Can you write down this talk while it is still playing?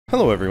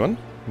Hello everyone,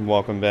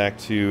 welcome back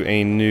to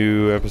a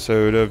new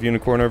episode of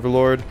Unicorn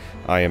Overlord.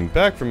 I am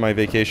back from my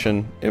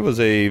vacation. It was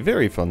a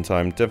very fun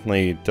time,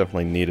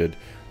 definitely needed.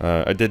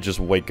 I did just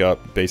wake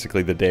up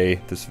basically the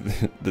day this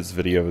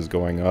video is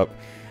going up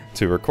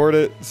to record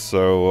it,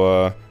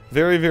 so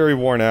very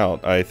worn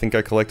out. I think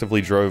I collectively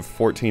drove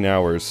 14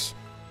 hours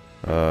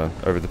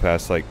over the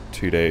past like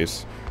 2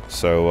 days.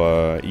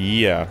 So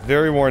yeah,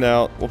 very worn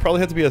out. Will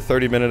probably have to be a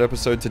 30-minute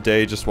episode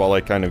today just while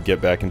I kind of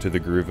get back into the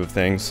groove of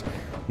things.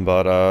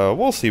 But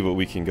we'll see what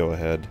we can go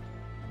ahead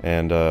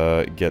and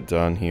get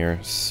done here.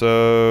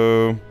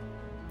 So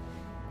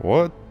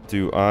what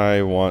do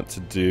I want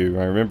to do?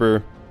 I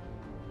remember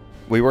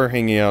we were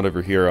hanging out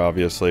over here,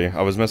 obviously.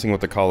 I was messing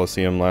with the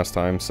Colosseum last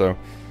time, so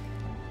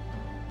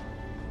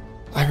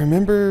I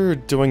remember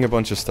doing a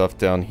bunch of stuff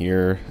down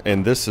here,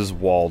 and this is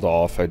walled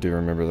off. I do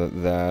remember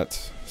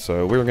that.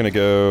 So we're gonna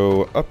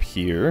go up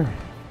here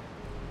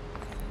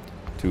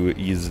to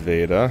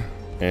Izveda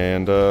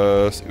and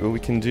see what we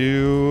can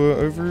do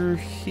over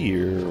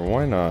here.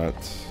 Why not?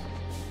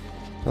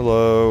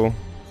 Hello.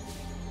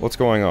 What's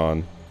going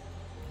on?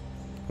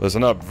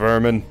 Listen up,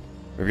 vermin.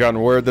 We've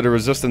gotten word that a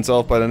resistance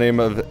elf by the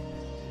name of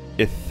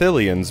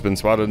Ithilion's been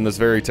spotted in this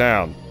very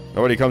town.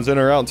 Nobody comes in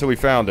or out until we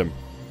found him.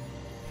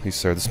 Please,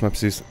 sir, this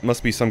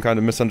must be some kind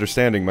of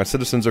misunderstanding. My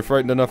citizens are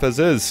frightened enough as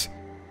is.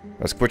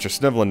 Let's quit your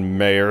sniveling,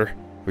 Mayor.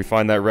 If we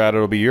find that rat,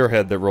 it'll be your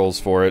head that rolls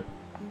for it.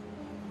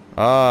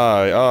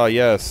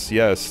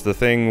 Yes, the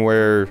thing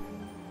where,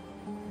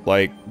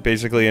 like,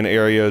 basically an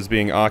area is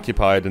being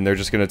occupied and they're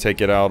just gonna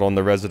take it out on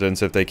the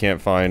residents if they can't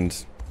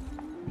find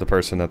the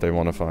person that they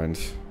want to find.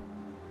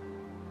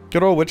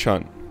 Good old witch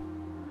hunt.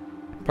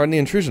 Pardon the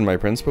intrusion, my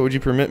prince, but would you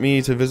permit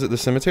me to visit the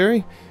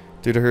cemetery?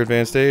 Due to her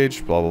advanced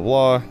age, blah blah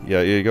blah.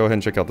 Yeah, go ahead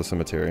and check out the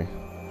cemetery.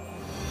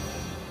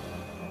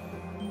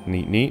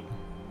 Neat.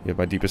 You have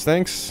my deepest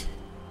thanks.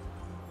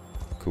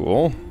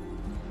 Cool.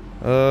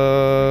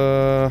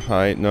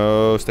 Hi.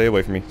 No, stay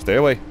away from me. Stay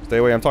away,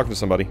 I'm talking to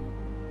somebody.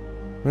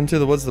 Went to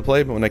the woods to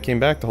play, but when I came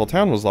back, the whole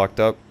town was locked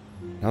up.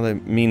 Now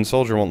that mean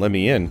soldier won't let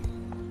me in.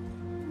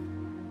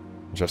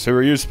 Just who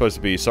are you supposed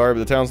to be? Sorry, but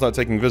the town's not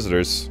taking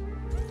visitors.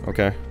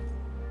 Okay.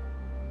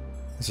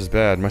 This is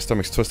bad. My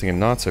stomach's twisting in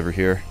knots over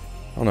here.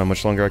 I don't know how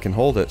much longer I can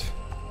hold it.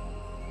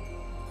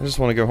 I just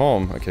want to go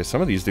home. Okay,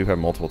 some of these do have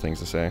multiple things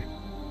to say.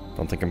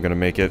 Don't think I'm gonna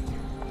make it.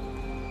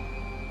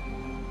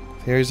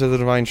 Fairies of the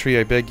Divine Tree,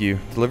 I beg you.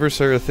 Deliver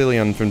Sir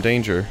Ithilion from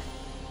danger.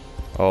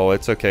 Oh,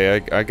 it's okay.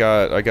 I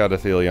got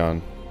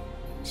Ithilion.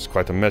 This is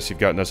quite the mess you've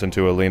gotten us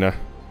into, Alina.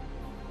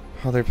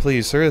 Father,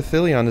 please. Sir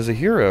Ithilion is a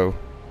hero.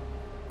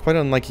 Quite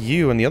unlike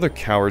you and the other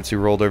cowards who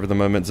rolled over the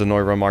moment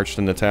Zenoira marched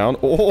into town.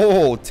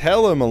 Oh,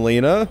 tell him,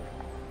 Alina!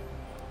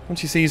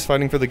 Don't you see he's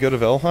fighting for the good of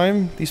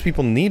Elheim? These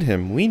people need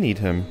him. We need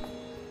him.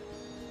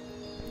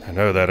 I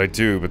know that, I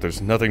do, but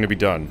there's nothing to be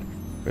done.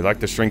 We lack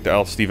the strength to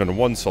oust even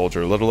one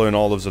soldier, let alone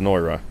all of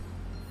Zenoira.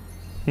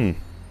 I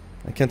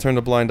can't turn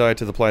a blind eye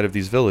to the plight of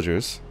these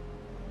villagers.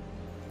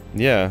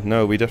 Yeah,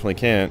 no, we definitely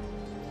can't.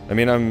 I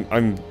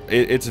mean,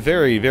 it's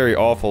very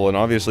awful, and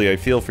obviously I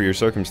feel for your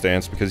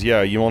circumstance, because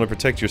yeah, you want to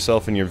protect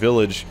yourself and your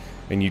village,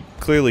 and you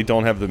clearly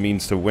don't have the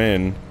means to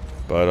win,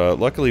 but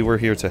luckily we're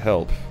here to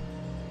help.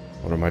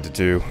 What am I to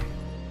do?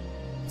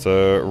 It's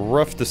a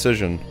rough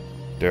decision.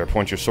 Dare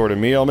point your sword at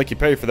me, I'll make you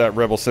pay for that,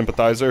 rebel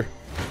sympathizer.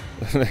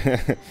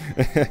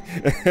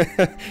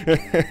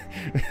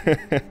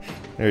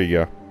 There you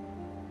go.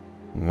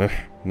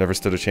 Never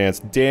stood a chance.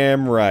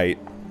 Damn right.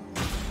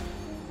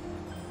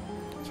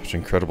 Such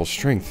incredible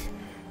strength.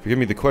 Forgive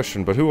me the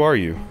question, but who are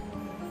you?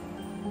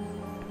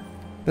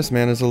 This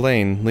man is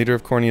Elaine, leader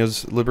of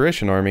Cornea's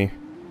liberation army.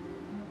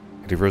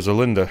 Lady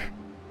Rosalinda.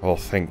 Oh,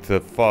 thank the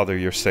Father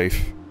you're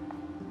safe.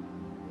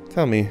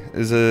 Tell me,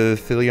 is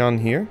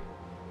Ithilion here?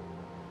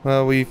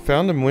 Well, we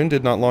found him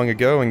wounded not long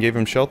ago and gave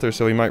him shelter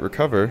so he might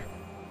recover.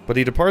 But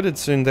he departed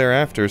soon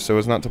thereafter so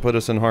as not to put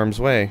us in harm's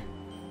way.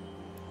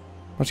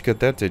 Much good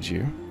that did you.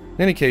 In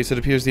any case, it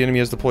appears the enemy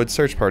has deployed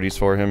search parties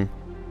for him.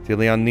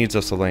 Ithilion needs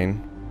us,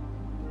 Elaine.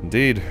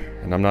 Indeed,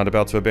 and I'm not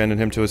about to abandon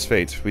him to his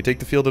fate. We take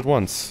the field at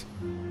once.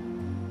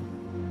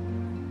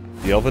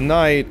 The Elven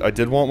Knight, I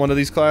did want one of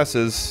these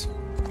classes.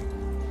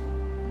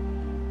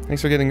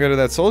 Thanks for getting rid of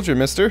that soldier,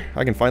 mister.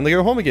 I can finally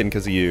go home again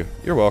because of you.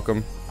 You're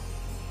welcome.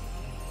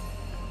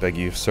 Beg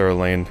you, Sir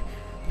Elaine.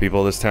 People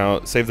of this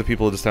town, save the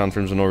people of this town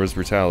from Zenoira's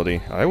brutality.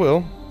 I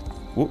will.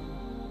 Whoop.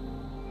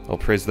 I'll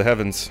praise the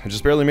heavens. I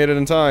just barely made it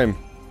in time.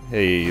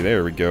 Hey,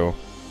 there we go.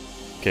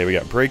 Okay, we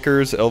got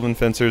Breakers, Elven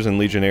Fencers, and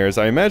Legionnaires.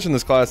 I imagine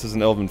this class is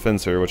an Elven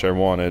Fencer, which I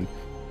wanted.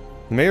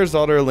 The mayor's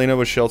daughter, Elena,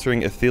 was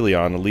sheltering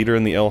Ithilion, a leader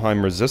in the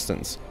Elheim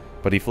resistance.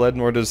 But he fled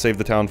in order to save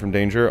the town from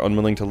danger.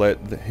 Unwilling to let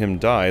him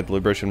die, the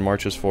Liberation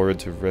marches forward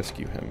to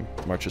rescue him.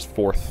 Marches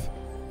forth.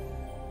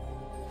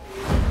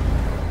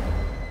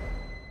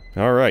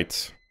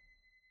 Alright.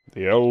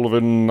 The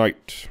Elven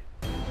Knight.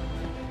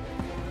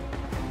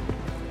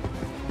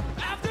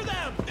 After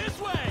them! This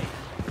way!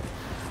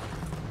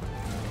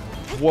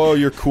 Whoa,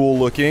 you're cool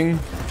looking.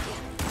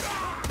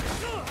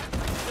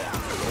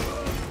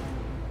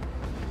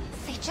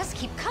 They just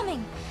keep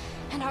coming,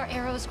 and our our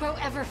arrows grow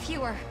ever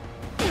fewer.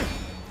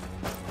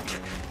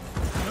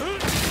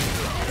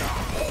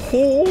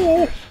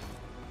 Oh!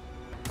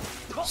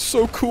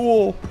 So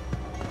cool!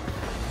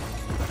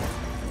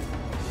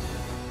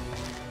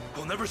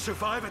 We'll never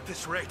survive at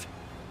this rate.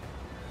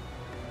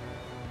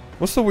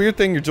 What's the weird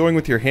thing you're doing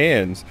with your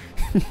hands?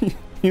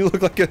 You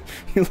look like a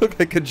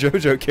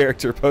JoJo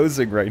character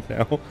posing right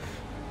now.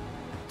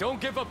 Don't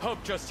give up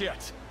hope just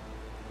yet.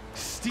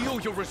 Steel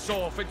your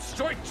resolve and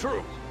strike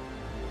true.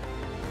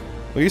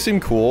 Well, you seem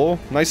cool.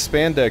 Nice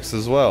spandex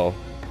as well.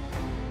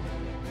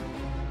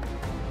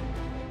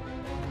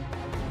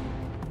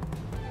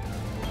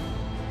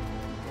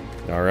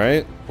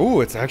 Alright.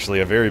 Ooh, it's actually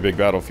a very big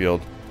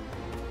battlefield.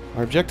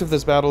 Our objective of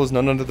this battle is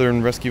none other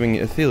than rescuing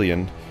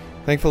Ithilion.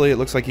 Thankfully, it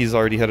looks like he's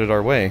already headed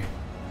our way.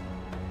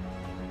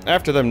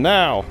 After them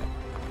now!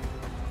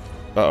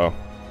 Uh-oh.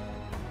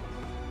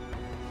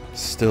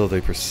 Still,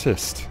 they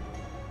persist.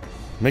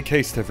 Make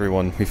haste,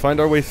 everyone. We find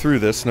our way through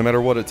this, no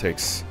matter what it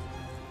takes.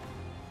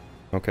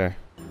 Okay.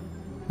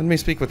 Let me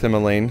speak with him,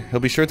 Elaine. He'll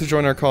be sure to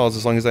join our cause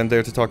as long as I'm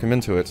there to talk him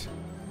into it.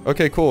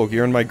 Okay, cool.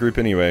 You're in my group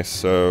anyway,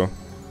 so...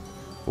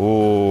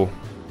 Ooh.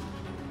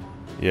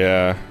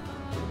 Yeah.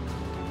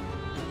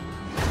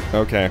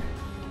 Okay.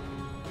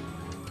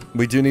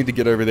 We do need to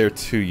get over there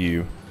to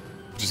you,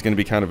 which is going to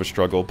be kind of a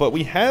struggle. But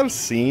we have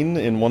seen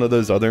in one of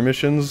those other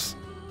missions...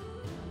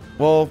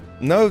 Well,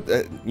 no,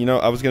 you know,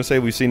 I was going to say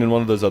we've seen in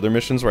one of those other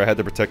missions where I had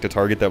to protect a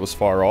target that was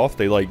far off.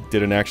 They, like,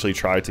 didn't actually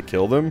try to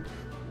kill them.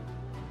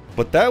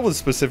 But that was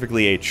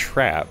specifically a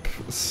trap,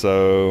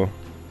 so...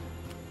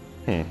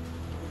 Yeah,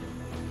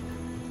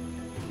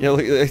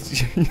 look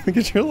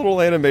at your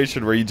little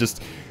animation where you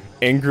just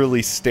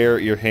angrily stare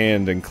at your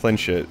hand and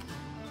clench it.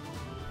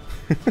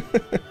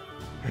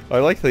 I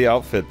like the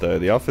outfit, though.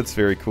 The outfit's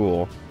very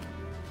cool.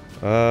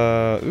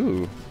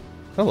 Ooh.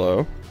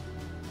 Hello.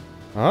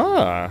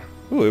 Ah.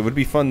 Ooh, it would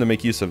be fun to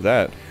make use of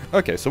that.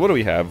 Okay, so what do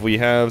we have? We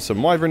have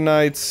some Wyvern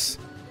Knights.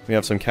 We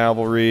have some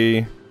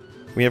Cavalry.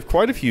 We have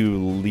quite a few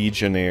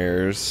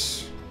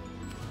Legionnaires.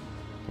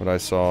 What I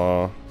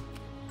saw.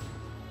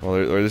 Well,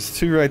 there's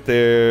two right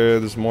there.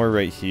 There's more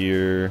right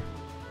here.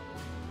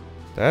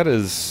 That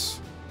is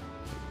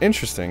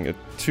interesting. A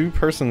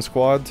two-person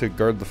squad to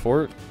guard the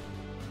fort.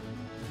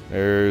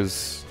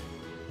 There's...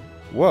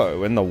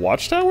 Whoa, in the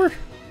watchtower?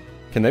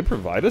 Can they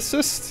provide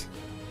assist?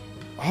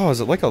 Oh,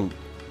 is it like a...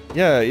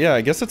 Yeah,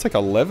 I guess it's like a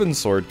Levin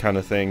sword kind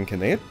of thing. Can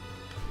they...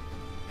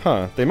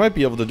 Huh, they might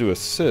be able to do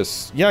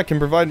assists. Yeah, it can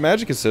provide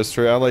magic assists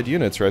for allied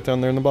units right down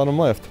there in the bottom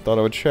left. Thought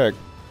I would check.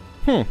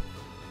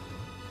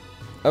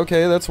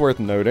 Okay, that's worth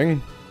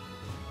noting.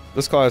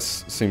 This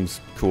class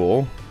seems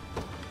cool.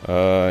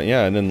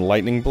 Yeah, and then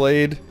Lightning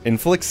Blade.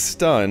 Inflicts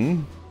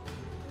stun.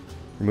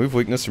 Remove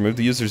weakness, remove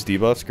the user's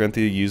debuffs, grant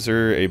the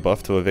user a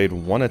buff to evade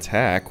one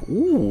attack.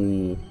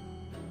 Ooh.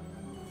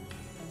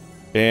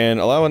 And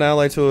allow an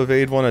ally to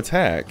evade one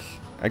attack.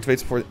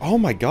 Activates for... Oh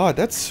my god,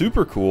 that's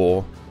super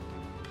cool.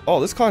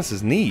 Oh, this class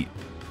is neat.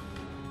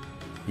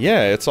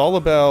 Yeah, it's all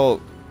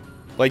about...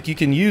 Like, you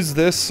can use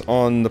this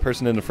on the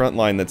person in the front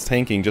line that's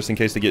tanking just in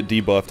case they get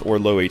debuffed or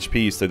low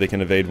HP so they can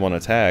evade one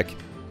attack.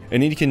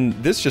 And then you can...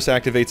 This just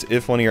activates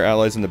if one of your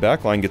allies in the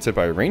back line gets hit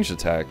by a ranged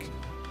attack.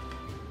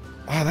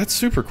 Ah, that's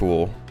super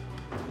cool.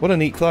 What a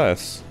neat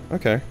class.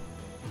 Okay.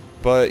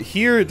 But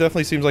here it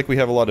definitely seems like we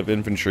have a lot of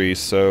infantry,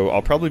 so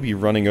I'll probably be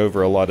running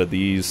over a lot of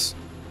these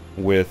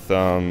with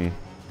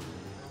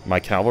my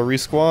cavalry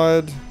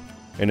squad.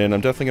 And then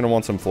I'm definitely going to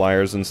want some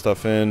flyers and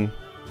stuff in.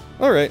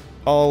 Alright,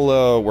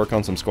 I'll work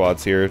on some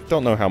squads here.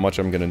 Don't know how much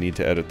I'm going to need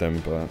to edit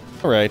them, but...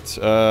 Alright,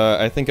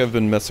 I think I've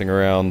been messing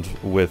around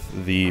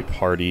with the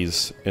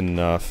parties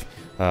enough.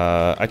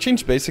 I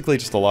changed basically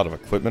just a lot of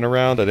equipment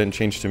around. I didn't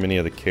change too many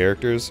of the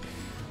characters.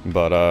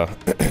 But,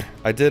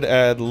 I did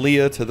add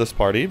Leah to this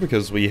party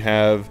because we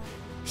have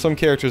some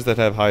characters that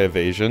have high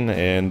evasion,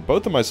 and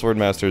both of my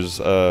swordmasters,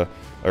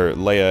 or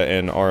Leia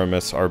and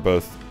Aramis, are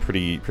both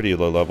pretty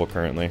low level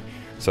currently.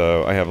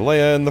 So I have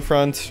Leia in the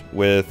front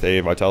with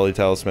a Vitality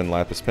Talisman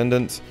Lapis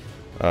Pendant.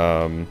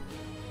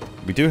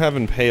 We do have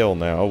Impale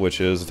now, which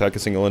is attack a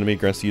single enemy,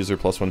 grants the user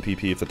 +1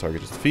 PP if the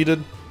target is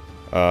defeated.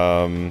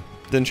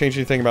 Didn't change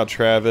anything about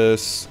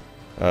Travis.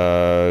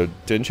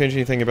 Didn't change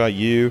anything about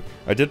you.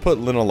 I did put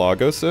Lina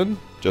Lagos in,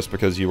 just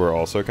because you were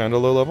also kind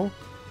of low level.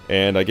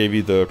 And I gave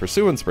you the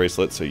Pursuance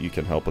Bracelet so you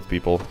can help with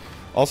people.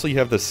 Also, you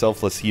have the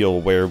Selfless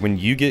Heal, where when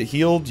you get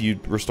healed, you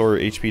restore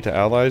HP to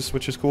allies,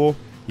 which is cool.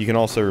 You can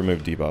also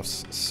remove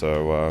debuffs,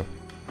 so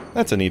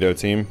that's a neato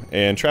team.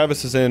 And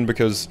Travis is in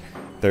because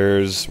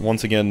there's,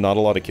 once again, not a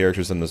lot of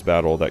characters in this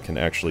battle that can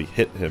actually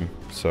hit him,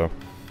 so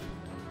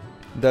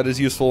that is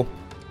useful.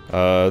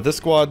 This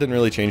squad didn't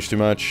really change too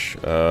much.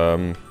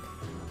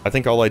 I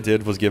think all I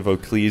did was give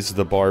Ocles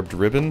the Barbed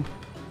Ribbon,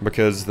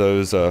 because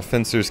those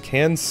fencers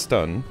can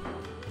stun,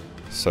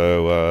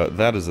 so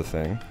that is a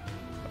thing.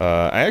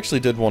 I actually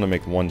did want to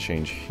make one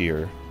change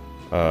here.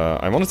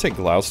 I want to take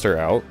Gloucester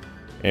out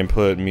and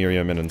put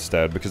Miriam in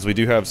instead, because we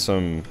do have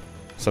some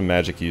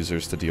magic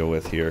users to deal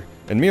with here.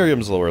 And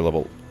Miriam's lower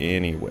level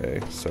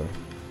anyway, so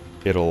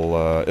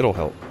it'll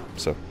help.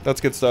 So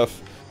that's good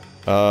stuff.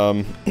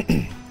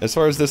 As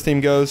far as this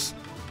team goes,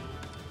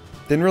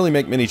 didn't really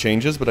make many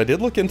changes, but I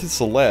did look into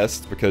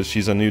Celeste because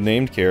she's a new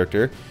named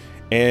character,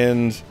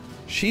 and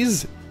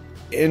she's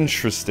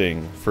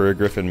interesting for a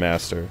Griffin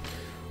Master.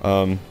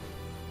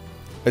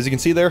 As you can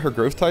see there, her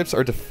growth types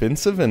are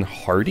defensive and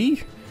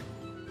hardy,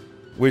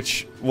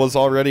 which was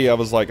already, I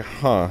was like,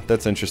 huh,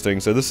 that's interesting.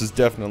 So this is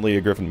definitely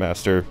a Griffin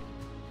Master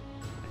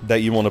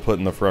that you want to put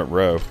in the front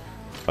row.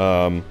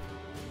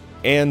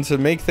 And to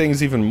make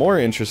things even more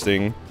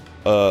interesting,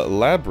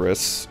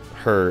 Labris,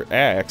 her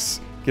axe,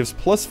 gives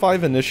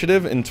 +5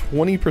 initiative and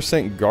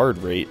 20% guard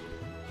rate,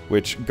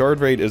 which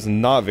guard rate is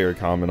not very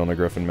common on a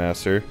Griffin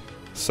Master.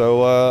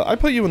 So I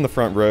put you in the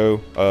front row,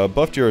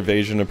 buffed your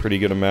evasion a pretty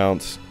good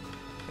amount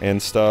and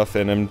stuff,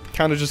 and I'm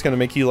kind of just going to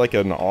make you like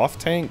an off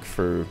tank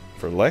for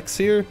Lex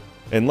here.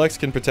 And Lex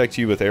can protect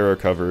you with arrow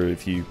cover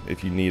if you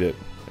need it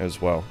as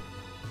well.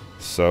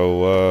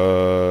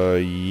 So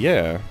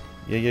yeah.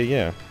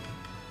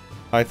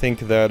 I think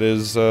that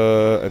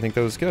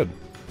was good.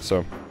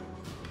 So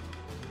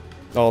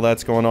all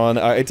that's going on.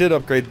 I did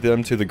upgrade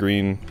them to the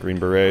green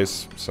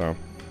berets, so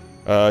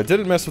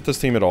didn't mess with this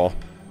team at all.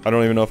 I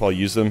don't even know if I'll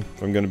use them,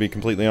 if I'm going to be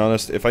completely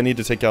honest. If I need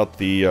to take out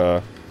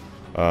the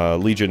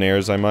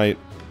Legionnaires, I might.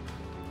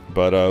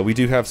 But we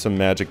do have some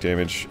magic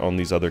damage on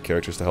these other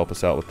characters to help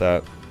us out with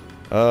that.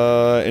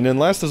 And then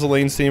last is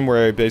Elaine's team,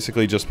 where I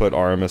basically just put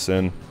Aramis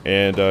in,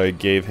 and I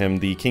gave him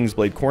the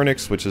Kingsblade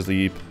Cornix, which is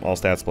the all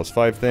stats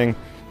 +5 thing.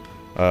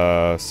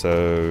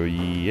 So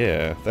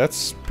yeah,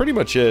 that's pretty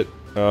much it.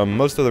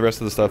 Most of the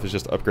rest of the stuff is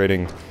just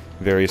upgrading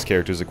various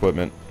characters'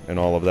 equipment and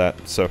all of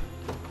that. So,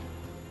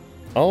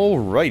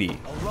 alrighty.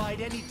 I'll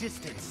ride any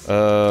distance.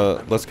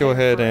 Let's go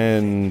ahead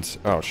and...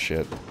 oh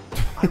shit.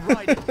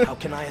 How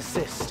can I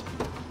assist?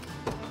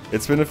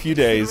 It's been a few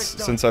days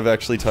since I've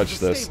actually touched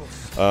this.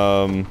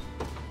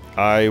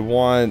 I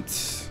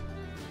want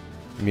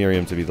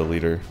Miriam to be the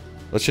leader.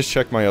 Let's just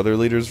check my other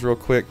leaders real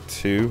quick,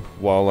 too,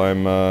 while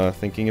I'm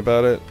thinking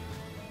about it.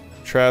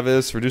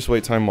 Travis, reduce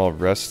wait time while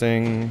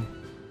resting.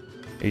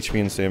 HP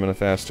and stamina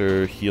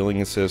faster.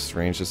 Healing assist,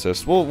 range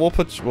assist. We'll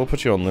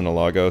put you on Lina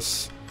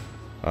Lagos.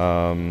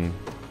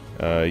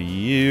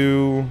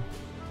 You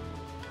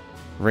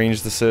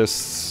ranged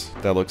assists.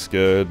 That looks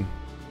good.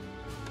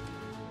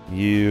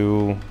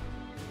 You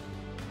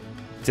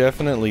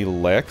definitely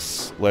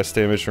Lex, less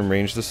damage from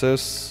ranged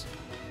assists.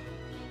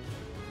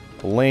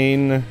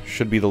 Lane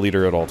should be the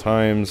leader at all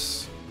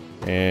times.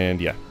 And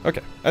yeah,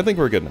 okay. I think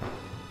we're good now.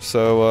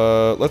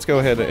 So let's go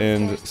ahead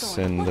and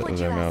send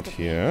them out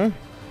here.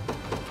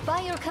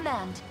 By your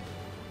command.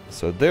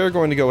 So they're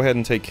going to go ahead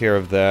and take care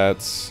of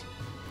that.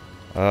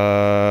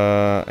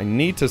 I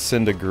need to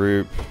send a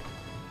group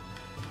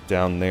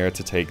down there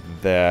to take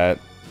that.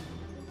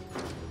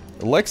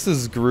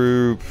 Alexa's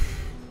group...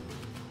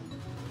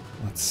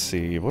 let's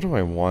see, what do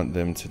I want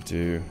them to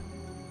do?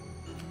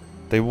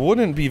 They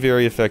wouldn't be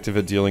very effective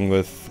at dealing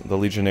with the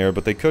Legionnaire,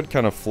 but they could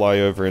kind of fly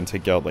over and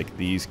take out, like,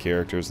 these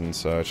characters and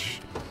such.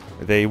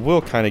 They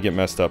will kind of get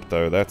messed up,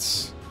 though.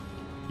 That's...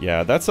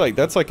 yeah, that's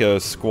like a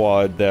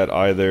squad that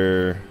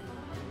either...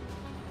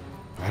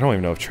 I don't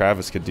even know if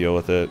Travis could deal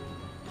with it.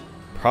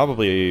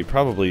 Probably,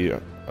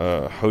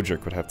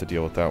 Hodrick would have to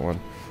deal with that one.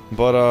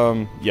 But,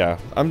 yeah,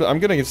 I'm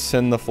gonna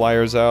send the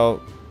flyers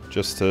out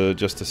just to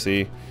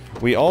see.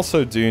 We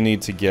also do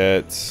need to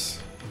get...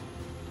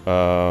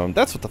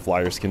 that's what the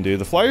flyers can do.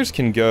 The flyers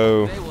can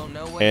go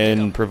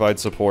and provide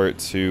support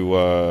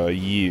to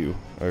you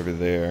over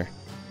there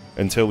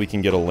until we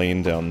can get a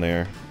lane down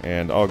there.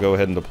 And I'll go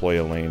ahead and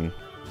deploy a lane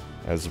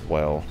as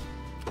well.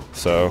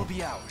 So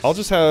I'll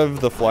just have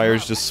the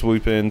flyers just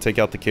swoop in, take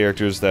out the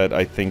characters that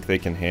I think they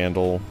can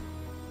handle.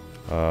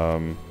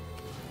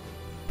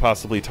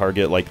 Possibly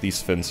target like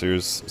these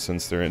fencers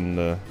since they're in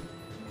the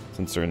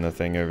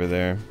thing over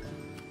there.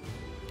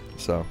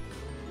 So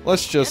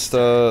let's just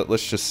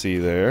see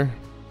there.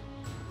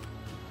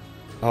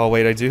 Oh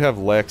wait, I do have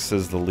Lex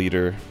as the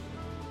leader.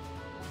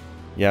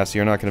 Yeah, so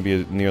you're not going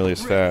to be nearly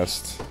as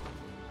fast.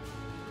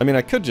 I mean,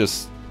 I could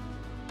just...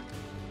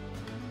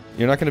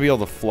 you're not going to be able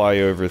to fly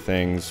over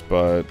things,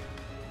 but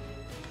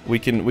we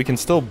can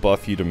still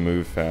buff you to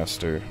move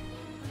faster.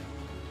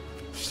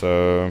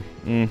 So,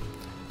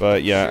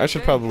 but yeah, I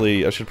should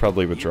probably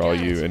withdraw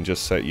you and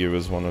just set you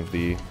as one of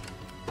the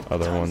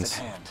other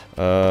ones.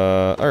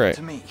 Alright.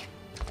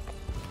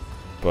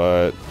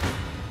 But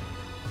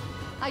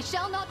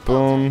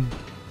boom.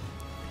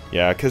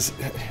 Yeah, because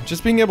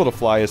just being able to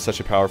fly is such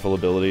a powerful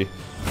ability.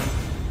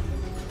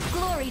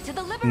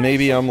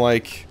 Maybe I'm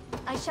like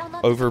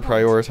over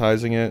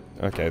prioritizing it.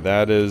 Okay,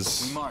 that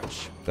is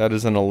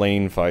an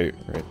Elaine fight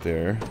right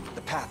there.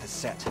 The path is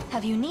set.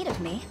 Have you need of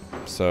me?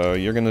 So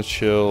you're gonna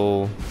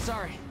chill.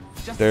 Sorry.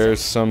 There's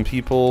some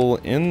people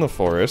in the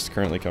forest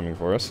currently coming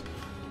for us.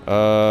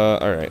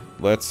 Alright,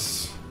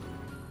 let's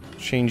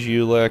change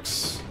you,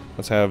 Lex.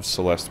 Let's have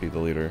Celeste be the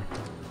leader.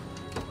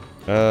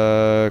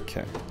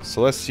 Okay.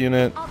 Celeste's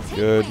unit,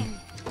 good.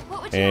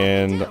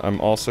 And I'm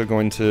also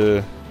going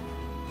to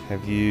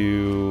have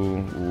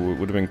you... ooh, it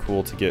would have been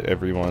cool to get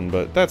everyone,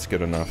 but that's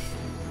good enough.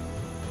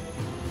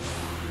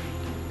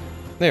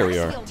 There we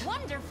are. Must feel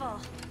wonderful.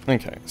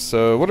 Okay,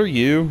 so what are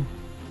you?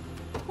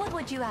 What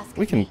would you ask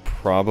We of can me?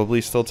 probably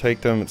still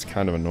take them. It's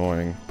kind of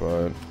annoying,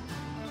 but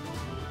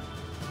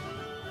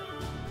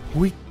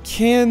we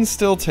can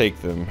still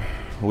take them.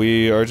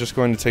 We are just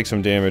going to take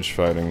some damage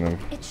fighting them.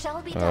 It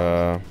shall be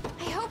done.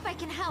 I hope I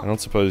can I help. don't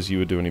suppose you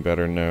would do any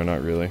better. No,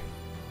 not really.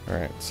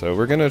 Alright, so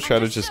we're gonna try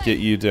to just get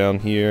you down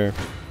here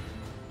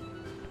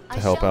I to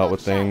help shall out not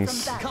with shy from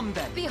things. battle. Come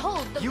then.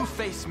 Behold the You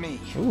face me.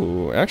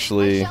 Ooh, I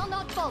actually, shall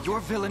not falter. Your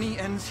villainy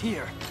ends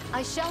here.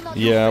 I shall not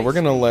yeah, face we're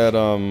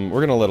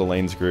gonna let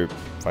Elaine's group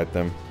fight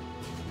them.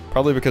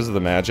 Probably because of the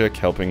magic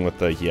helping with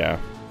the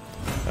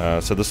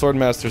so the sword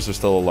masters are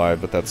still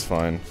alive, but that's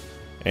fine.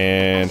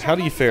 And how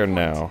do you fare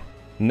now?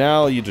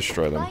 Now you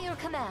destroy them. By your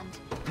command.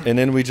 And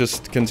then we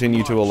just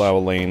continue to allow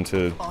Elaine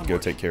to go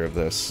take care of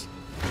this.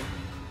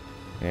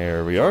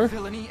 There we are.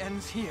 Villainy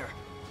ends here.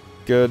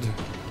 Good.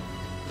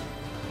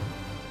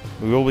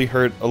 We will be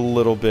hurt a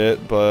little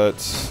bit,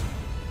 but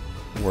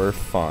we're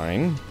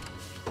fine.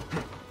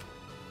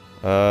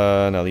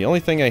 Now the only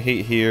thing I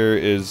hate here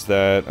is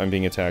that I'm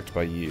being attacked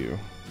by you.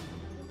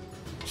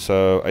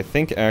 So I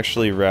think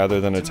actually rather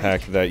than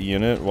attack that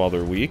unit while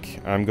they're weak,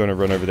 I'm going to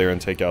run over there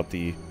and take out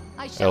the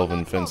I shall elven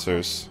not falter.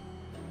 fencers.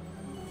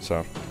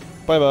 So,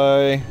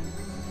 bye-bye.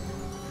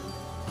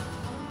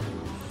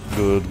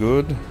 Good,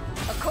 good.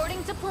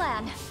 According to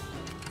plan.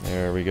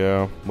 There we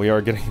go. We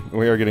are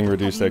getting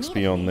reduced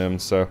XP on them,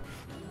 so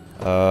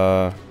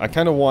I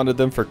kind of wanted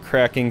them for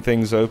cracking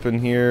things open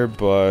here,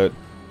 but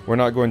we're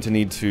not going to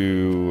need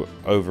to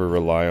over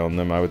rely on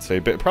them, I would say.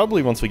 But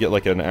probably once we get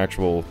like an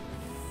actual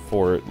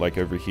fort like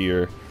over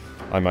here,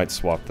 I might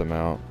swap them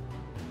out.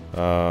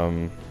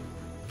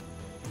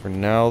 For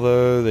now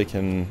though, they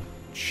can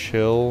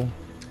chill.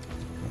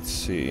 Let's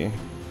see.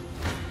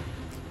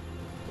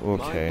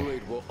 Okay. My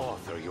blade will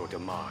author your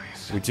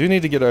demise. We do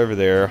need to get over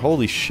there.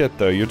 Holy shit,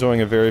 though. You're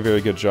doing a very,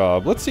 very good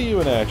job. Let's see you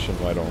in action,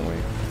 why don't we?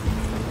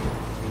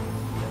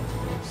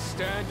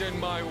 Stand in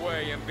my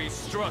way and be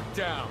struck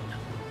down.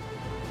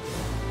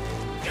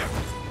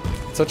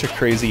 Such a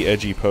crazy,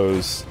 edgy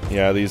pose.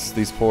 Yeah,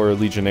 these poor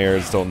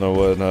legionnaires don't know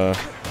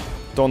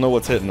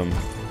what's hitting them.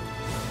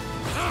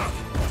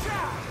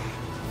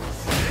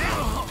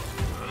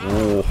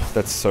 Ooh,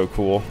 that's so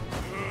cool.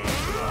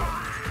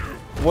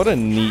 What a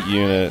neat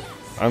unit.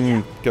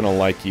 I'm gonna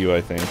like you, I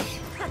think.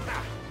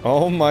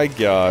 Oh my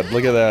god,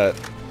 look at that.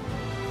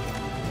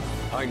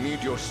 I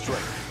need your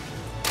strength.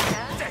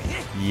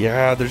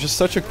 Yeah, they're just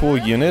such a cool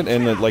unit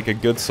and like a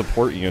good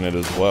support unit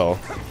as well.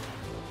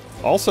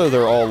 Also,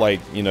 they're all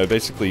like, you know,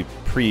 basically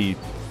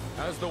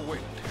As the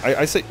wind.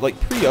 I say like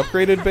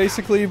pre-upgraded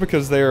basically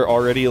because they're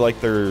already like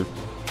they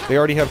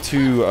already have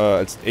two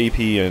it's AP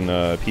and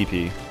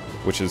PP,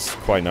 which is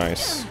quite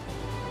nice.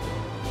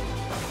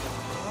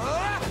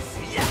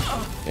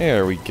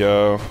 There we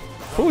go.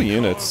 Cool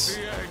units.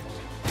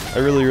 I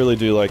really, really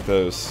do like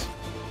those.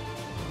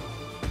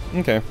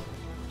 Okay.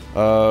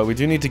 We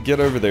do need to get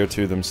over there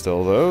to them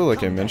still, though,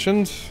 like I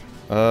mentioned.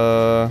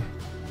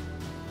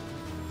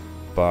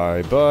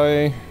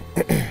 Bye-bye.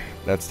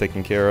 That's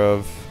taken care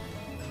of.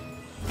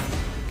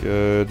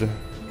 Good.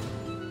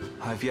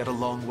 I've yet a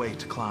long way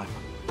to climb.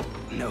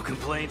 No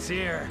complaints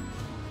here.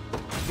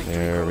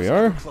 There we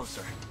are.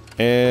 Closer.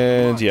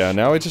 And yeah,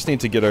 now I just need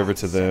to get over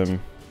to them,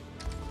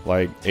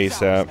 like,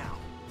 ASAP.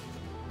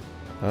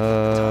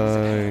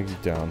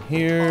 Down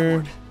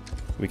here.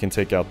 We can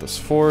take out this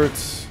fort.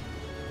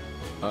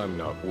 I'm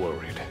not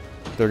worried.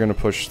 They're gonna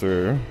push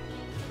through.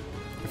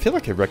 I feel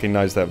like I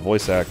recognize that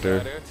voice actor.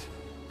 That it?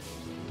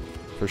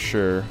 For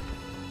sure.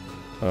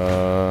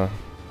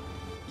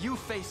 You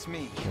face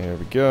me. There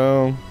we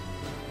go.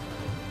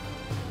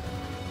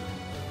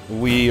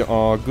 We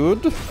are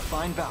good. A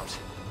fine bout.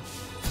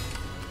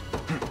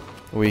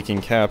 We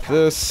can cap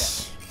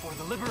this. For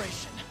the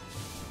liberation.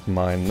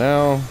 Mine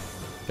now.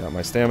 Got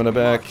my stamina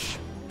back.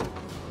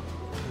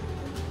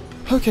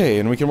 Okay,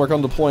 and we can work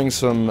on deploying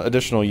some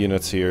additional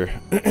units here.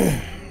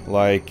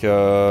 Like,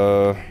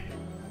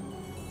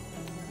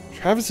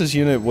 Travis's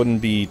unit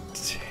wouldn't be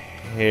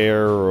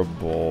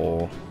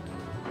terrible,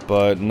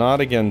 but not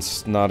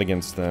against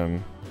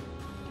them.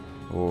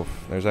 Oof,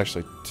 there's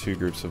actually two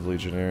groups of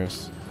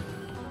legionnaires.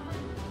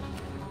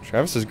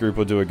 Travis's group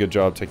will do a good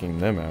job taking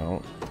them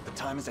out. The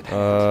time is at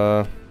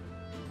hand.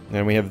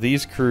 And we have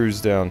these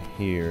crews down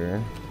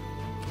here.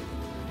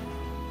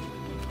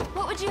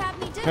 What would you have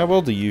me do? How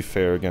well do you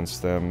fare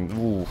against them?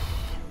 Oof.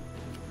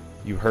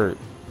 You hurt.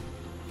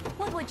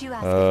 What would you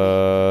ask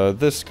of me?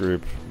 This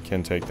group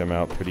can take them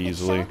out pretty It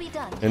easily. shall be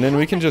done. And then I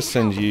we hope can I just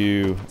can send help.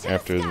 you To the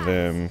after skies.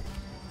 them.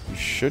 You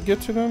should get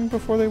to them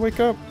before they wake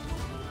up.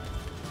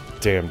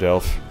 Damn,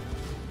 Delph.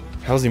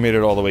 How's he made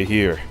it all the way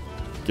here?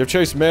 Give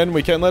chase, men.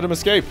 We can't let him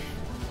escape.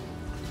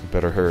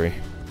 Better hurry.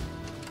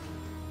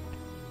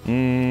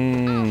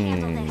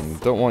 handle this.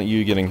 Don't want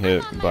you getting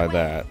hit by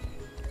that.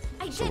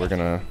 I So did we're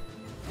it.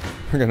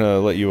 gonna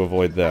let you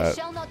avoid I that.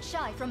 shall not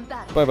shy from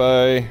battle.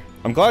 Bye-bye.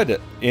 I'm glad that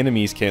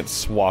enemies can't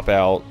swap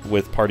out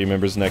with party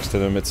members next to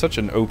them. It's such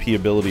an OP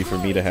ability for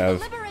me to Glory have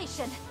the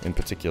liberation. in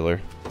particular.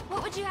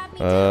 What would you have me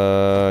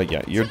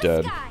Yeah, you're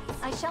dead.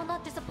 I shall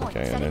not disappoint.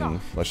 Okay, Set and it then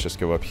off. let's just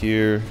go up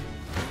here.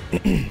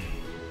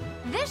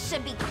 This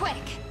should be quick.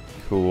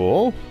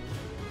 Cool.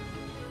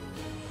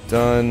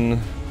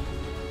 Done.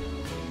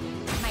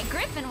 My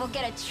griffin will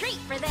get a treat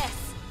for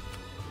this.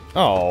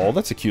 Oh,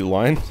 that's a cute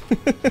line.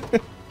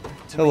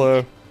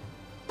 Hello.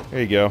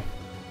 There you go.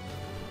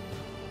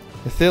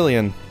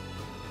 Ithilion.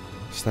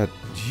 Is that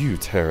you,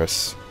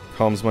 Terrace?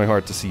 Calms my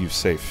heart to see you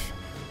safe.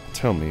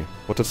 Tell me,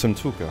 what of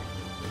Simtuka?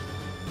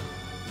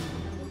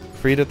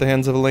 Freed at the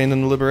hands of Elaine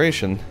in the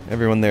Liberation.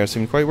 Everyone there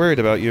seemed quite worried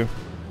about you.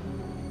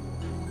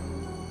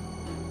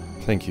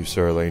 Thank you,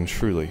 Sir Elaine,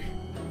 truly.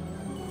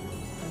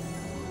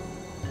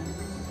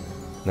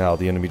 Now,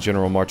 the enemy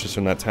general marches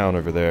from that town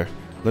over there.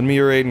 Lend me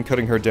your aid in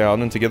cutting her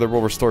down, and together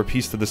we'll restore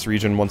peace to this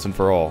region once and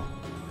for all.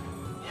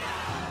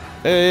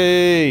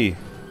 Hey!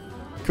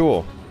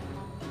 Cool.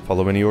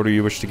 Follow any order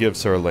you wish to give,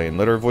 Sir Elaine.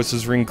 Let our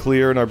voices ring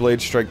clear and our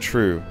blades strike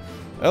true.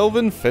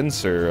 Elven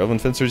Fencer. Elven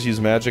Fencers use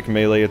magic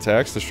melee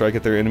attacks to strike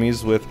at their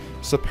enemies with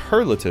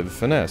superlative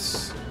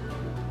finesse.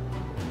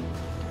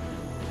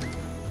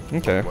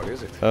 Okay. What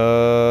is it?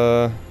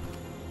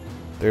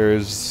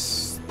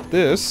 There's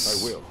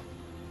this I will.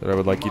 that I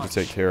would like you to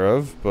take care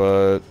of,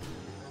 but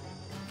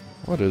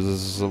what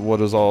is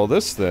all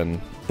this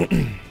then?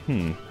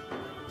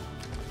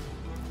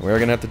 We're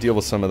gonna have to deal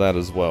with some of that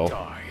as well.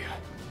 Die.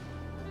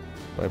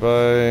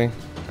 Bye-bye.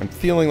 I'm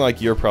feeling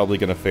like you're probably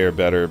gonna fare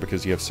better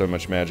because you have so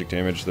much magic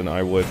damage than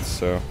I would,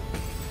 so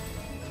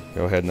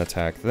go ahead and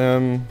attack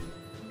them.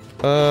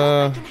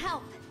 I can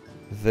help.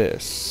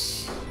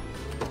 This.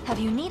 Have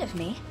you need of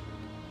me?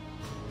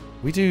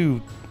 We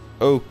do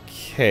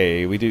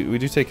okay. We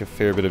do take a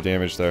fair bit of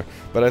damage there,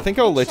 but I think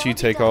I'll let you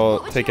take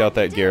out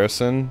that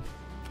garrison,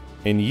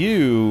 and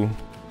you,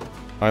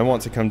 I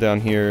want to come down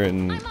here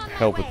and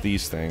help with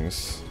these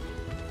things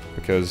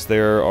because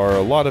there are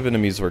a lot of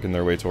enemies working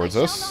their way towards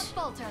us,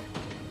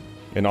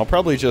 and I'll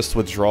probably just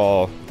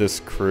withdraw this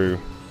crew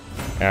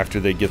after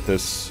they get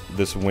this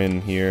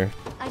win here,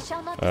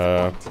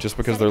 just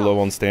because they're low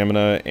on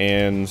stamina,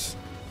 and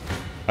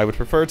I would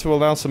prefer to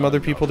allow some other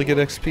people to get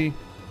XP.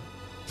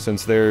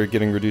 Since they're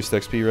getting reduced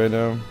XP right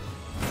now.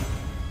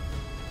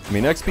 I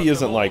mean, XP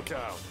isn't like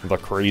the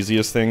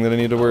craziest thing that I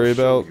need to worry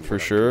about, for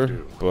sure,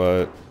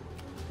 but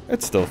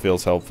it still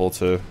feels helpful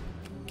to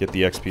get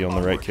the XP on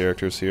the right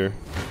characters here.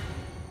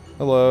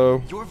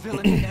 Hello. Your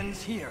villainy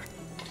ends here.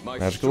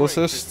 Magical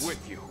assist?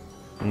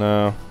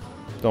 No,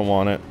 don't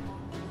want it.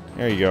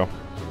 There you go.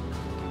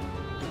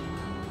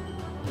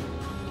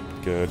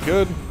 Good,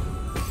 good.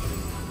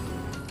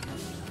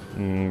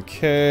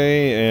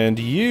 Okay, and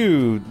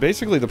you,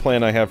 basically the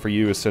plan I have for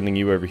you is sending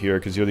you over here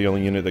because you're the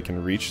only unit that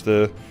can reach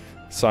the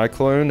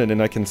cyclone, and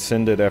then I can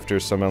send it after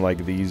some of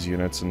like these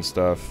units and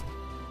stuff,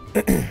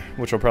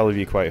 which will probably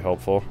be quite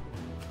helpful.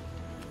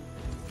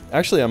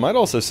 Actually, I might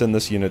also send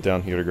this unit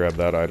down here to grab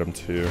that item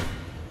too.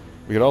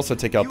 We could also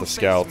take out the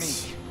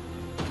scouts,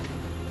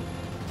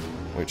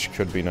 which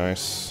could be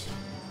nice.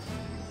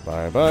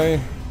 Bye-bye.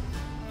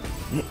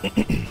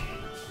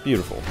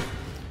 Beautiful.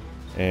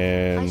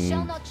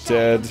 And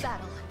dead.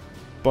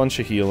 Bunch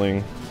of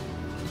healing.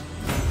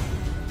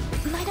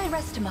 Might I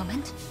rest a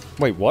moment?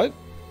 Wait, what?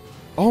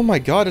 Oh my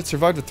god, it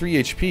survived at 3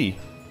 HP.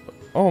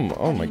 Oh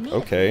my,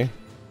 okay.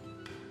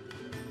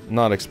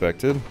 Not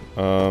expected.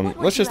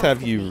 Let's just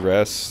have you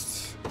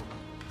rest.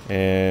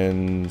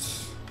 And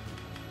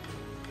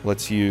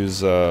let's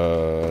use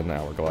an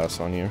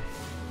hourglass on you.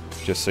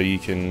 Just so you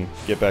can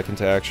get back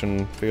into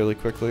action fairly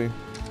quickly.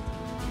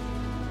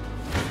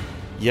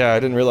 Yeah,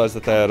 I didn't realize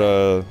that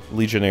that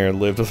Legionnaire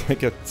lived with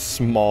like a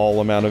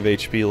small amount of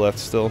HP left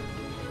still.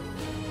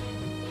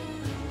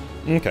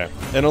 Okay,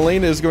 and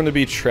Elaine is going to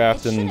be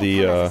trapped in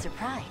the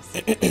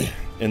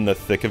in the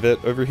thick of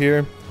it over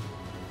here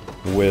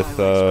with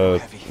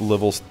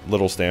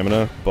little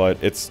stamina, but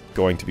it's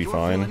going to be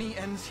fine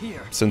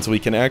since we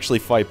can actually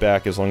fight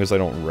back as long as I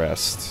don't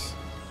rest.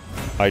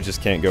 I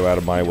just can't go out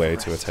of my way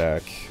to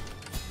attack.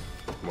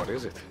 What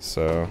is it?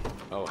 So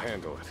I'll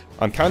handle it.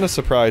 I'm kind of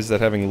surprised that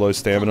having low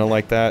stamina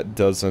like that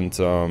doesn't,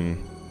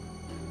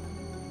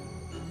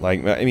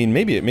 like, I mean,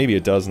 maybe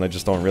it does and I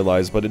just don't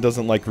realize, but it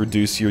doesn't, like,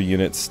 reduce your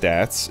unit's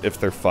stats if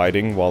they're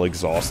fighting while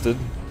exhausted.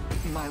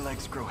 My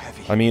legs grow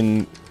heavy. I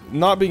mean,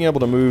 not being able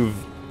to move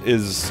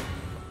is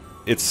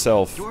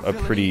itself a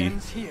pretty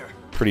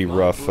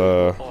rough,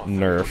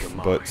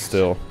 nerf, but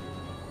still.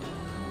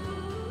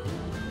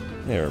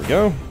 There we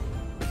go.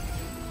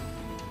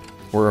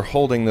 We're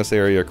holding this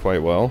area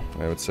quite well,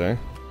 I would say.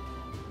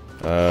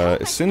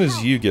 As soon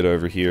as you get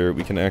over here,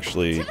 we can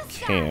actually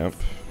camp.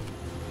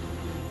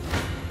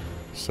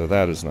 So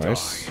that is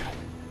nice.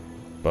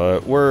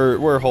 But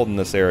we're holding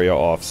this area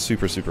off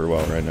super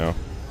well right now.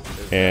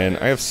 And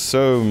I have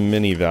so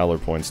many valor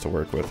points to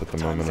work with at the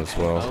moment as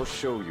well. I'll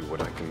show you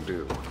what I can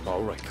do.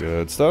 All right.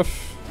 Good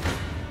stuff.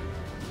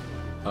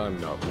 I'm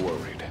not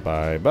worried.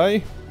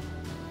 Bye.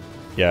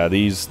 Yeah,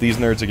 these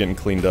nerds are getting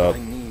cleaned up. I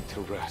need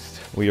to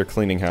rest. We are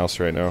cleaning house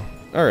right now.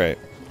 Alright.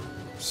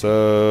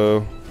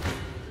 So...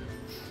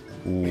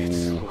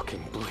 It's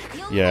looking bleak.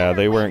 yeah,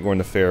 they weren't going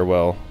to fare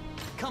well.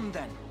 Come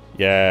then.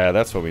 Yeah,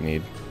 that's what we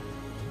need.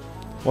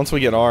 Once we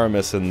get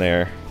Aramis in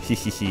there,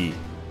 hee.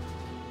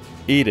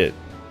 Eat it.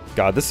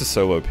 God, this is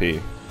so OP.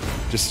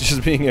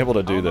 Just being able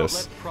to do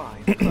this.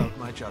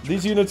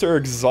 These units are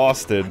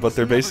exhausted, but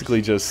they're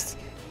basically just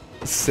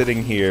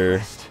sitting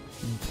here,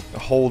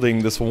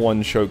 holding this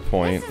one choke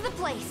point. This is the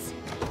place.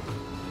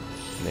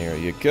 There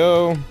you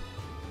go.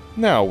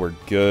 Now we're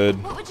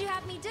good. What would you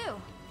have me do?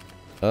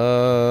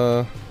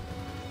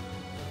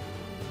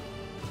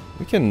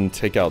 We can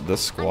take out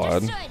this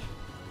squad. Understood.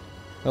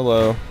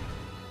 Hello.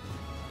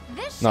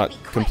 This should Not be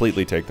quick.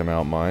 completely take them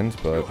out, mind, You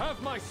but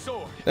have my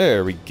sword.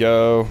 there we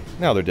go.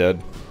 Now they're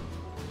dead.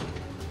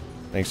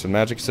 Thanks to the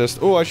magic assist.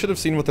 Oh, I should have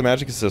seen what the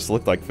magic assist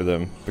looked like for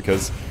them,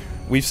 because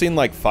we've seen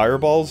like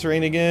fireballs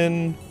raining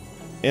in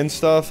and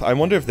stuff. I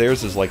wonder if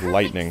theirs is like Perfect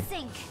lightning.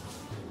 sync.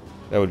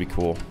 That would be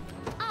cool.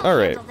 I'll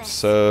Alright, handle this.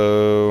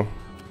 so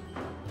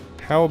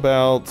how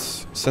about,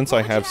 since I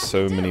What would have you have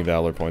so me do? many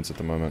Valor points at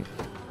the moment,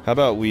 how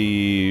about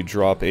we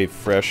drop a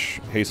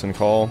fresh hasten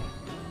call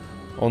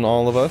on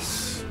all of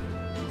us,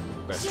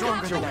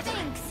 Stronger than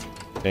things.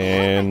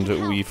 and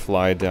we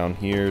fly down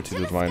here to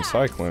the Divine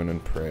Cyclone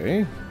and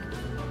pray.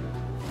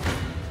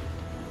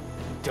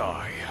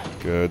 Die.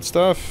 Good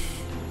stuff.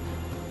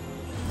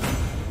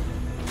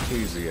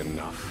 Easy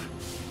enough.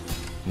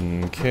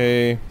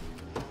 Okay.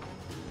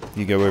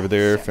 You go over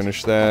there,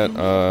 finish that.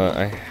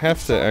 I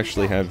have to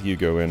actually have you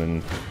go in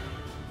and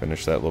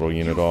finish that little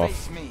unit off.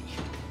 Face me.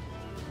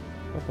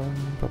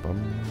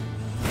 Ba-bum.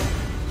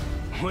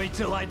 Wait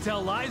till I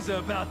tell Liza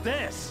about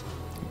this.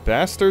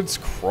 Bastard's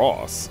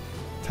Cross.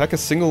 Attack a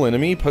single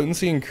enemy,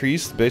 potency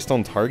increased based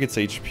on target's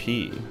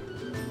HP.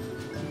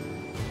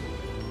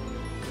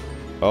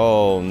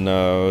 Oh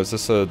no, is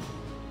this a...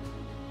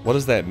 What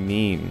does that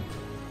mean?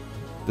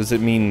 Does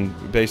it mean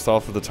based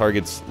off of the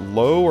target's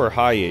low or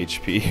high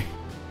HP?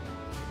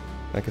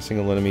 Attack a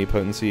single enemy,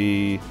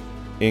 potency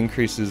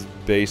increases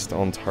based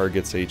on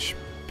target's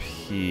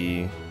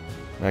HP.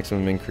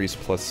 Maximum increase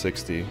plus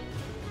 60.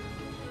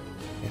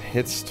 It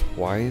hits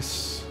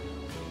twice.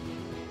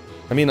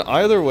 I mean,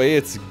 either way,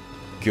 it's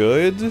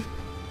good,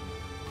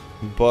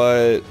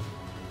 but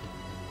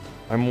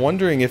I'm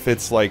wondering if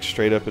it's like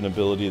straight up an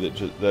ability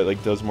that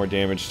like does more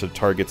damage to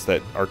targets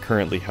that are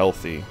currently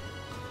healthy.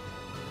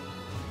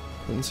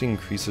 Potency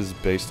increases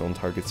based on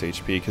target's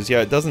HP, because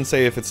yeah, it doesn't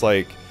say if it's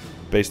like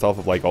based off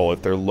of like, oh,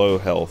 if they're low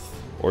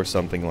health or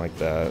something like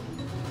that.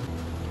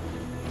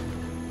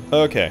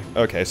 Okay,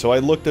 so I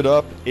looked it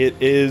up. It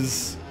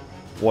is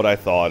what I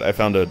thought. I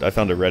found a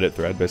Reddit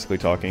thread basically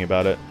talking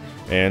about it.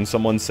 And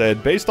someone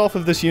said, based off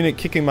of this unit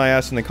kicking my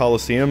ass in the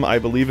Coliseum, I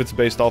believe it's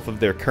based off of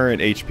their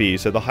current HP.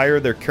 So the higher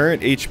their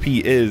current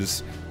HP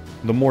is,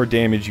 the more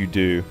damage you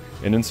do.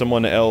 And then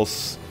someone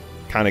else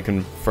kind of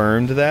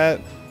confirmed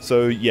that.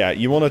 So yeah,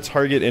 you want to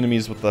target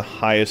enemies with the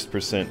highest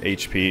percent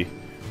HP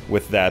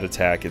with that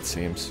attack, it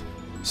seems.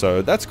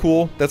 So that's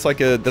cool. That's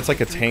like a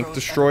tank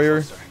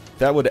destroyer.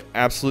 That would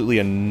absolutely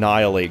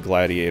annihilate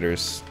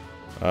gladiators.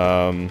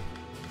 So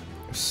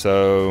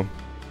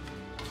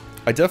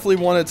I definitely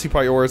wanted to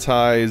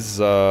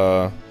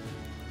prioritize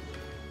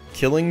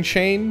killing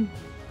chain.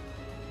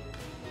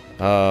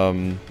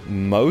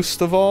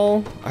 Most of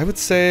all, I would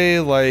say,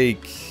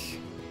 like,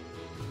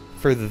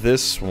 for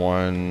this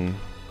one,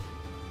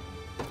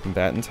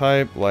 combatant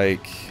type,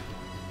 like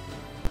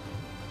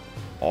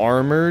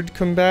armored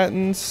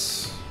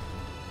combatants.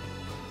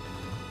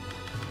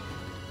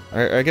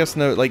 I guess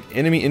no, like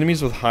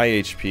enemies with high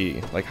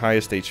HP, like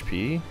highest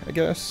HP, I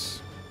guess.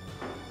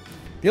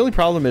 The only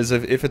problem is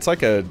if it's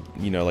like a,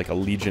 you know, like a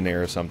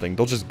legionnaire or something,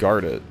 they'll just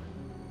guard it.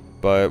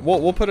 But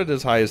we'll put it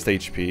as highest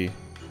HP.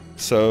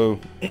 So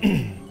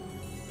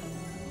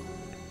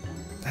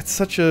that's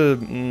such a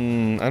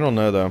I don't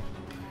know though.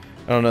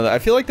 I don't know. I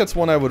feel like that's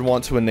one I would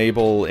want to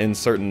enable in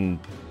certain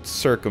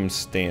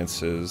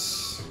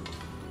circumstances,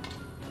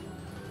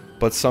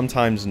 but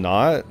sometimes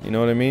not. You know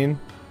what I mean?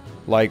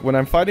 Like, when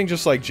I'm fighting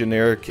just, like,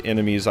 generic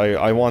enemies,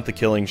 I want the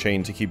killing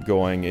chain to keep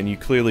going, and you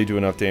clearly do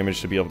enough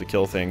damage to be able to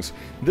kill things.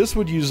 This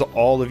would use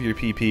all of your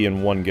PP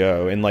in one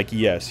go, and, like,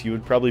 yes, you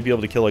would probably be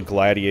able to kill a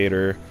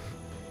gladiator,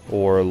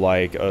 or,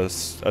 like,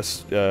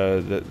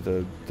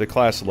 the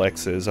class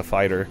Lexes, a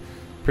fighter,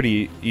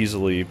 pretty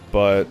easily,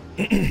 but...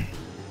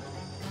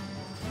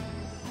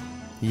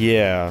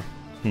 yeah.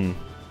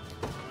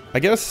 I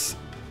guess...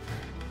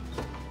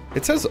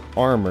 It says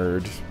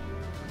armored...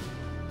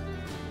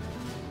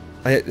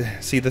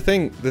 see, the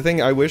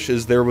thing I wish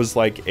is there was,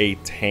 like, a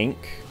tank.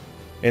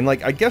 And,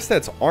 like, I guess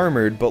that's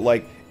armored, but,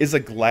 like, is a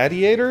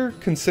gladiator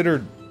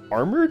considered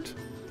armored?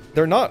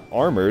 They're not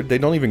armored. They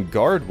don't even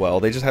guard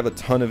well. They just have a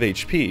ton of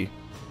HP.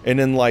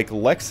 And in, like,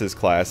 Lex's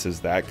class,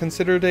 is that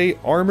considered a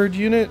armored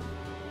unit?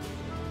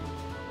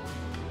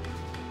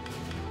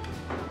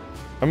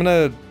 I'm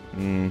gonna...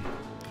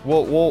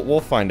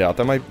 we'll find out.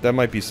 That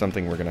might be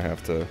something we're gonna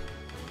have to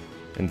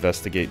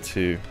investigate,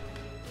 too.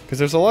 Because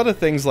there's a lot of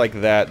things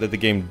like that the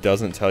game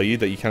doesn't tell you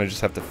that you kind of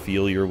just have to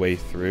feel your way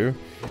through.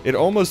 It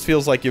almost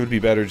feels like it would be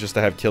better just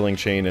to have Killing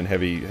Chain and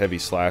heavy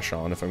Slash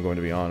on, if I'm going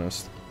to be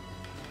honest.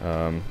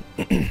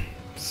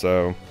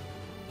 So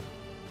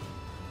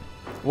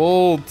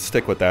we'll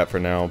stick with that for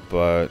now,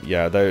 but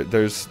yeah,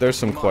 there's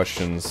some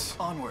questions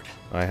Onward.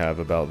 I have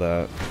about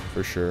that,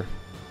 for sure.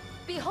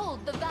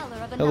 Behold the valor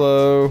of a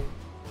Hello.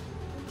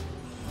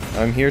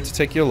 I'm here to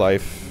take your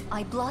life. knight.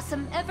 I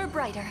blossom ever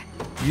brighter.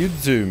 You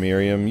do,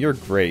 Miriam. You're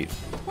great.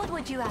 What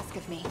would you ask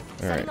of me?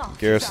 Alright,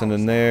 garrison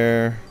in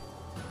there.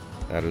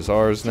 That is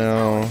ours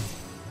now.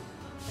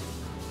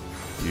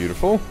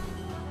 Beautiful.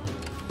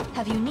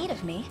 Have you need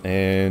of me?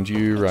 And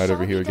you ride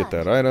over here, get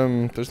that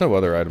item. There's no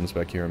other items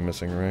back here I'm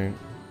missing, right?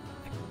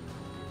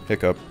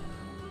 Hiccup.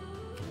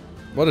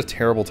 What a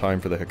terrible time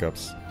for the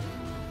hiccups.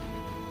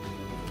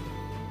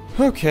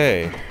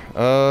 Okay.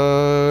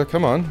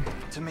 Come on.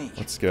 To me.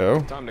 Let's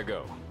go. Time to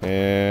go.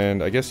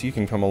 And I guess you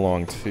can come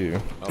along too.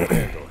 I'll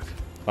handle it.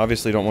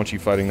 Obviously don't want you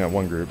fighting that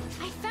one group.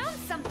 I found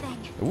something.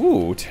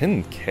 Ooh,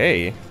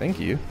 10k. Thank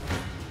you.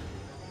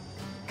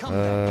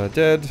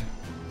 Dead.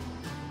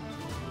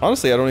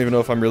 Honestly, I don't even know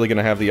if I'm really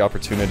gonna have the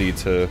opportunity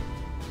to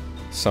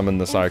summon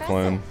the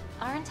cyclone.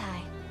 Impressive, aren't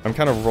I? I'm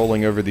kind of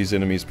rolling over these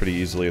enemies pretty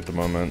easily at the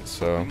moment,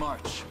 so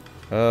March.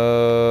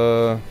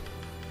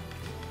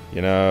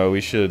 you know, we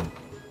should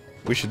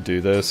do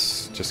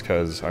this just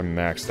cuz I'm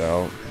maxed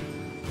out.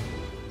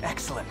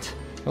 Excellent.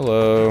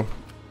 Hello.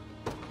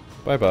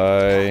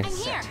 Bye-bye. I'm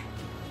here.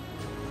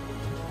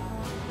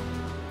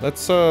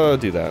 Let's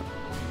do that.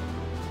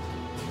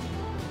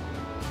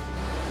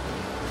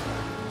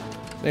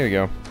 There you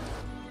go.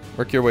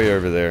 Work your way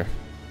over there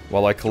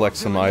while I collect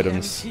some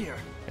items Here.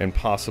 and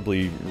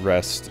possibly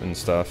rest and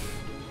stuff.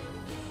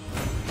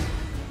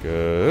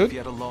 Good. You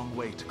had a long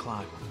way to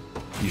climb.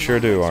 You sure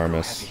do,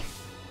 Armis.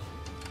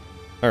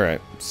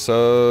 Alright,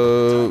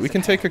 so we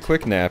can take a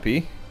quick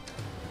nappy.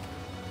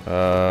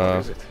 What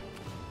is it?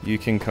 You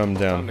can come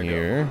down Time to go.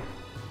 here.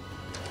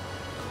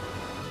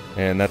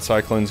 And that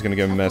cyclone's gonna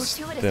go mess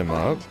fortuitous them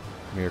up.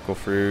 find. Miracle I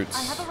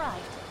fruits. have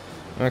arrived.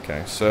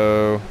 Okay,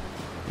 so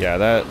yeah,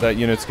 that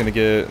unit's gonna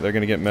they're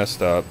gonna get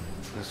messed up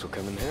This will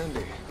come in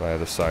handy. by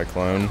the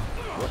cyclone.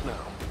 What now?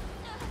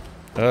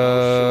 Show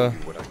Uh, you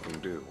what I can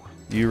do.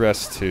 you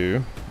rest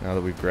too, now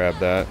that we've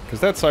grabbed that. Because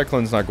that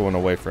cyclone's not going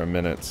away for a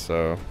minute,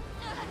 so...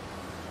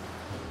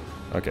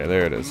 Okay,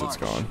 there it is, it's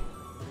gone.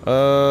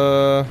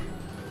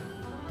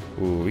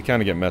 Ooh, we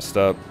kind of get messed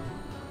up.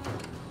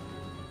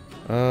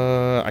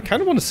 I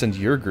kind of want to send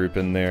your group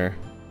in there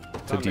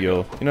to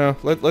deal. You know,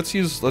 let's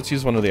use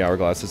one of the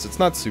hourglasses. It's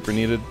not super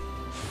needed.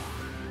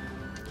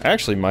 I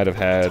actually might have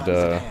had, Time's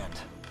at hand.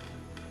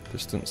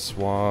 distant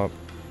swap,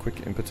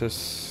 quick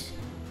impetus.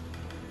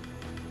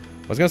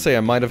 I was gonna say I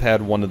might have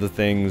had one of the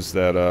things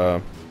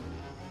that,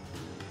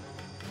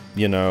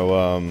 you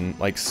know,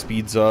 like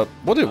speeds up.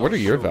 What are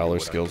your valor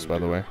skills, by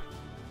the way?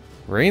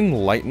 Rain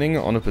lightning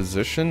on a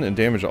position and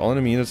damage all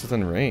enemy units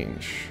within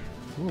range.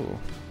 Ooh.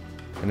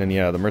 And then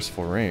yeah, the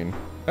merciful rain.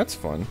 That's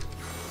fun.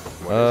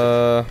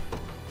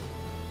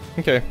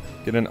 Okay.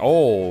 Get in.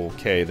 Oh,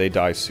 okay. They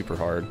die super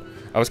hard.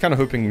 I was kind of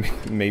hoping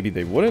maybe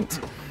they wouldn't,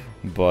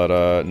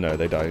 but no,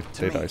 they die.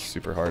 They die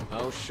super hard.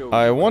 I'll show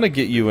I you. want to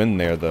get you in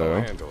there I'll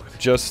though, handle it.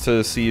 just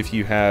to see if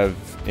you have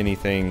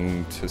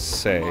anything to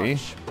say.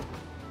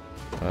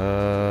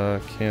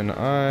 March. Can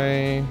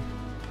I?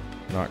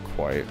 Not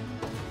quite.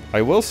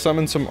 I will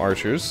summon some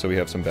archers, so we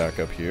have some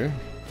backup here.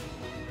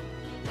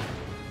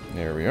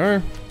 There we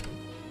are.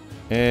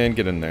 And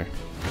get in there.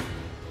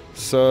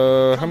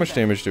 So, how much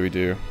damage do we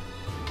do?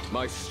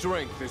 My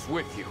strength is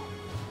with you.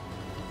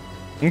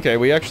 Okay,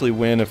 we actually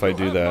win if I You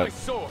do have that. My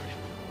sword.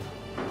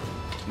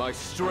 My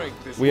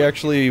strength is We with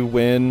actually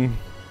win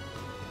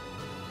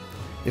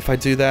if I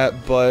do that,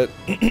 but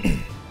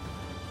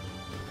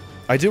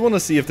I do want to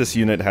see if this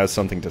unit has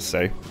something to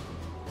say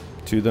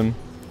to them.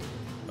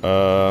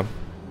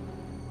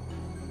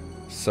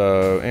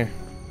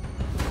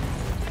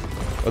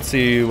 Let's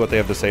see what they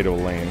have to say to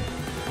Elaine.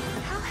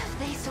 How have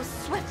they so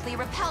swiftly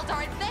repelled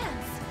our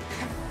advance?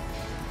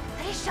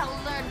 They shall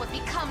learn what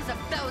becomes of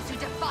those who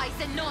defy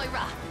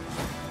Zenoira.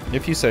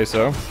 If you say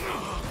so.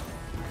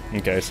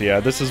 Okay, so yeah,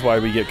 this is why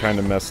we get kind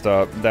of messed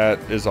up. That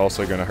is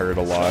also going to hurt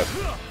a lot.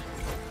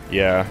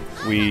 Yeah,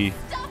 we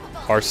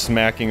are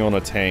smacking on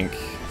a tank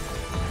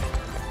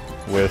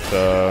with,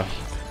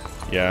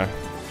 yeah.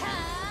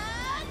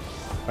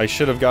 I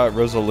should have got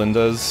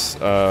Rosalinda's,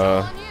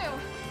 On you.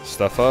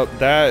 stuff up.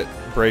 That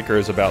breaker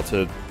is about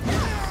to...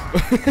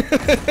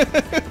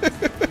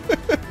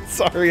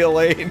 Sorry,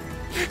 Elaine.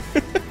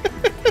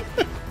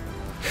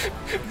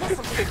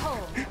 This'll be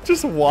cold.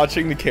 Just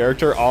watching the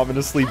character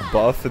ominously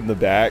buff in the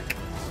back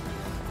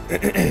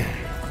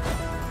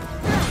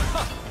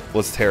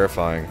was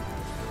terrifying.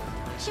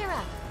 Cheer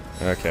up.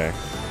 Okay.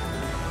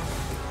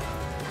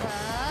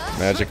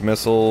 Magic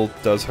missile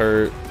does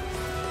hurt.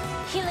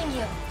 Healing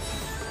you.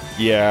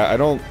 Yeah, I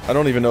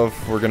don't even know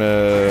if we're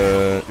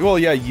gonna... Well,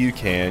 yeah, you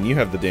can. You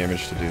have the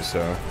damage to do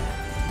so.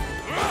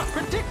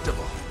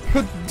 Predictable.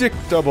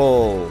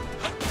 Predictable!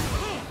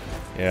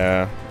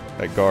 Yeah,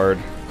 that guard.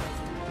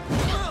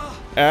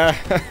 Ah,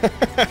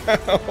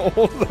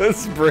 all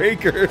those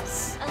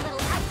breakers. A little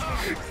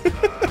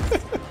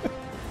ice.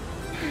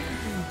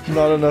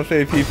 Not enough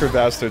AP for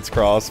Bastard's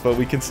Cross, but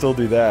we can still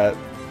do that.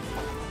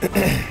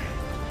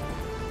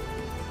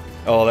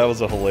 Oh, that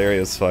was a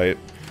hilarious fight.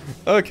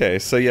 Okay,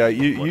 so yeah,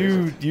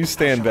 you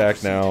stand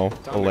back now,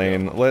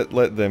 Elaine.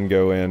 Let them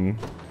go in.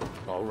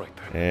 All right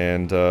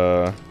and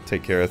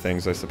take care of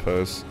things, I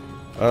suppose.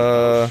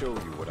 A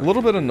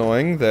little bit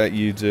annoying that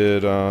you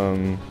did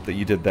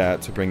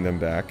that to bring them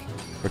back,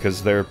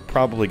 because they're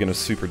probably gonna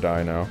super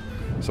die now.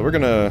 So we're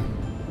gonna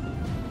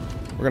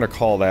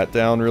call that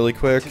down really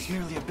quick,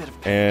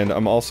 and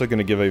I'm also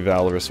gonna give a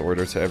valorous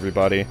order to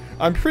everybody.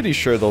 I'm pretty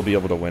sure they'll be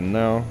able to win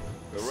now,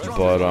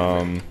 but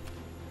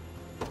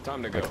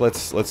like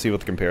let's see what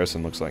the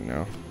comparison looks like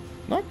now.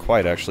 Not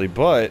quite actually,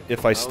 but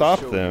if I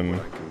stop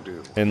them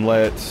and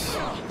let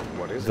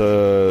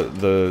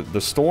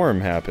the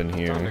storm happen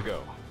here,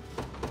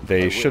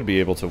 they should be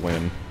able to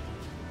win.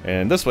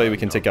 And this way we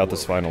can take out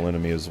this final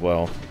enemy as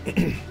well.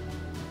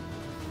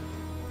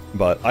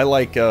 But I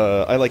like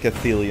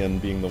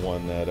Ithilion being the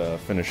one that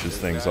finishes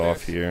things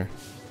off here.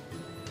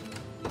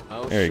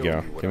 There you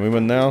go. Can we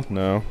win now?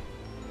 No.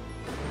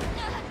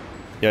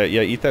 Yeah,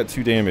 eat that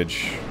 2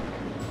 damage.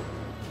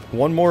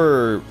 One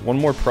more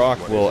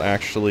proc will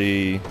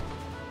actually.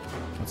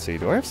 Let's see.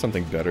 Do I have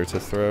something better to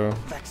throw?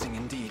 Vexing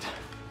indeed.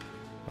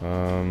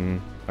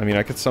 I mean,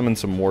 I could summon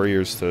some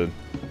warriors to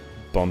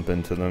bump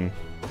into them.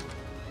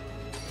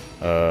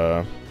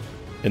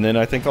 And then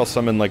I think I'll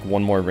summon like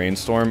one more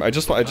rainstorm. I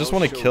just want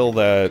to kill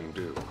that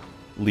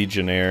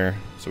legionnaire,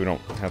 so we don't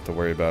have to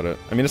worry about it.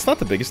 I mean, it's not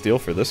the biggest deal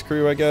for this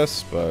crew, I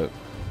guess, but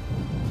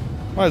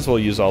might as well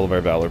use all of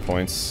our valor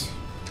points.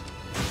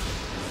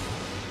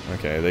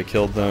 Okay, they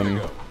killed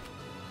them.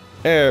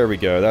 There we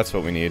go. That's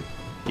what we need.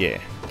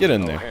 Yeah, get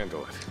in there.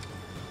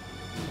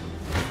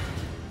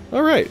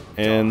 All right,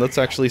 and let's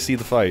actually see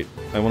the fight.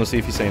 I want to see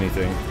if you say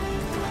anything.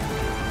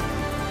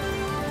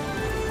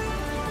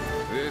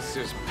 This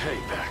is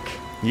payback.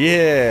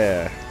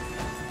 Yeah.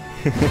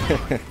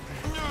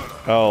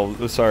 Oh,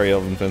 sorry,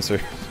 Elven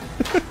Fencer.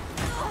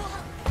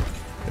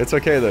 It's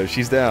okay though.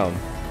 She's down.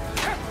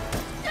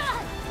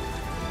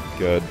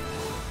 Good.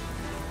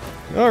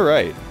 All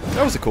right,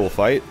 that was a cool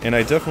fight, and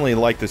I definitely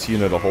like this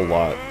unit a whole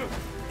lot.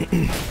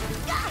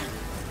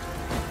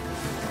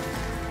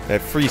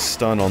 That free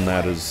stun on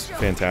that is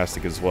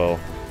fantastic as well.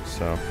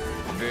 So.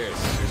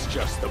 This is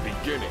just the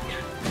beginning.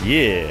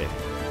 Yeah.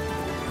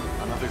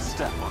 Another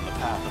step on the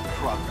path of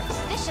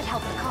progress. This should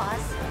help the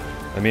cause.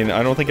 I mean,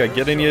 I don't think I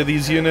get any of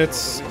these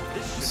units,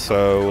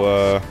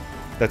 so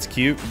that's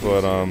cute,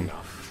 but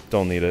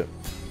don't need it.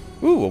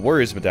 Ooh, a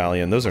Warrior's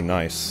Medallion. Those are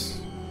nice.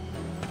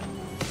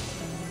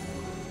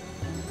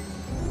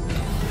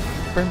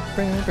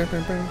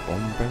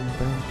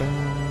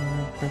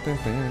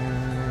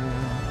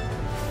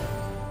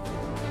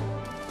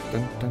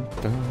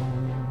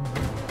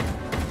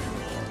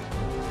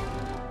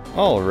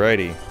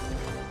 Alrighty.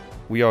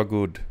 We are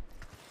good.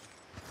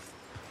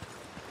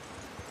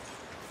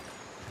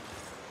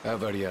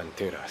 Avarian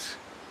Teras,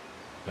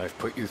 I've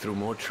put you through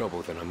more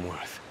trouble than I'm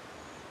worth.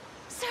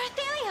 Sir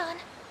Ithilion!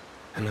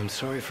 And I'm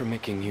sorry for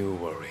making you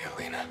worry,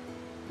 Alina.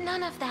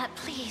 None of that,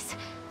 please.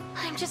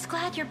 I'm just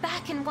glad you're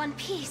back in one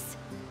piece.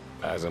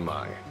 As am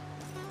I.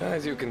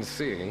 As you can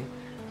see,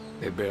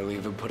 they barely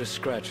even put a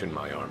scratch in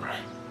my armor.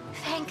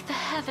 Thank the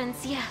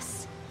heavens,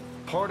 yes.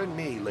 Pardon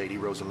me, Lady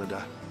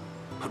Rosalinda,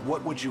 but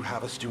what would you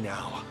have us do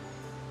now?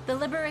 The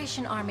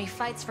Liberation Army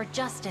fights for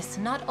justice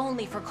not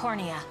only for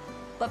Cornea,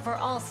 but for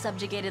all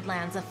subjugated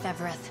lands of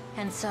Feverith.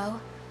 And so,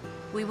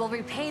 we will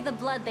repay the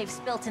blood they've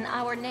spilt in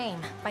our name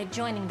by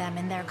joining them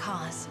in their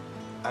cause.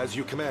 As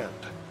you command.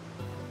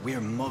 We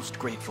are most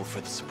grateful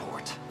for the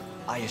support.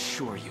 I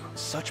assure you,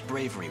 such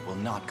bravery will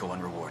not go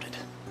unrewarded.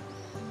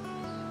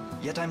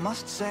 Yet I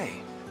must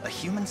say, a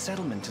human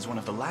settlement is one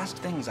of the last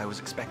things I was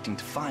expecting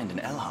to find in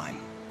Elheim.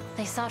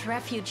 They sought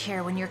refuge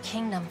here when your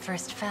kingdom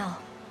first fell.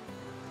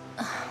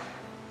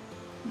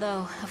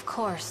 Though, of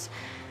course,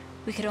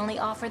 we could only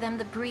offer them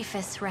the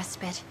briefest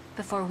respite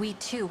before we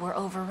too were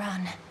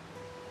overrun.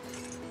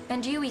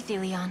 And you,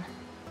 Ithilion,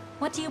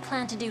 what do you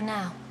plan to do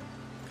now?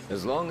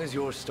 As long as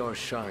your star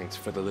shines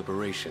for the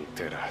Liberation,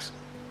 Teras,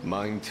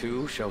 mine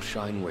too shall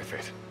shine with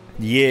it.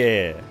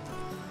 Yeah.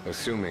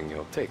 Assuming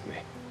you'll take me.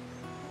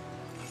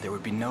 There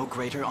would be no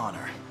greater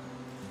honor.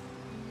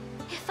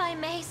 If I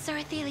may, Sir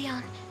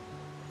Ithilion.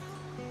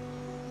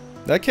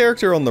 That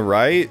character on the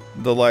right,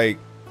 the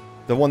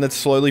one that's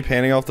slowly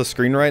panning off the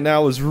screen right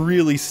now, is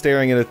really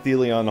staring at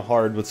Ithilion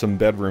hard with some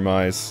bedroom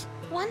eyes.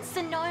 Once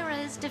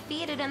Sonoira is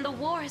defeated and the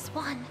war is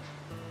won,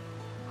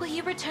 will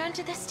you return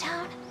to this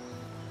town?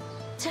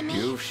 To me?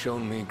 You've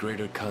shown me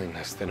greater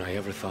kindness than I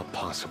ever thought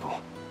possible.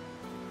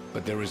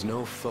 But there is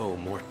no foe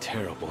more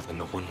terrible than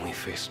the one we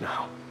face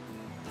now.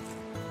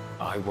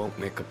 I won't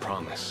make a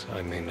promise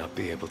I may not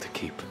be able to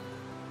keep.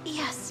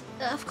 Yes,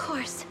 of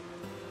course.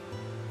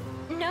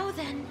 Know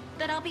then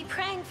that I'll be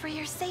praying for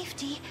your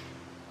safety,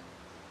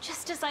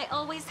 just as I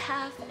always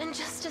have and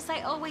just as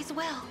I always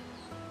will.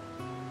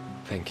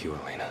 Thank you,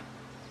 Alina.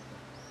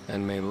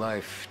 And may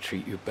life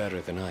treat you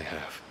better than I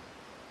have.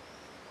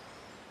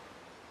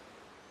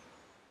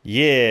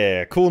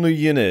 Yeah, cool new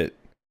unit.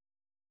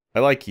 I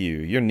like you.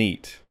 You're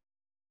neat.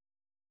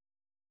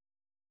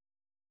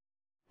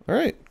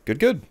 Alright,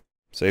 good.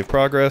 Save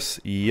progress.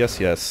 Yes.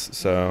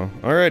 So,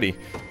 alrighty.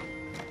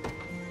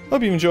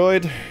 Hope you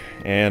enjoyed,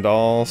 and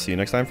I'll see you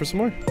next time for some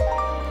more.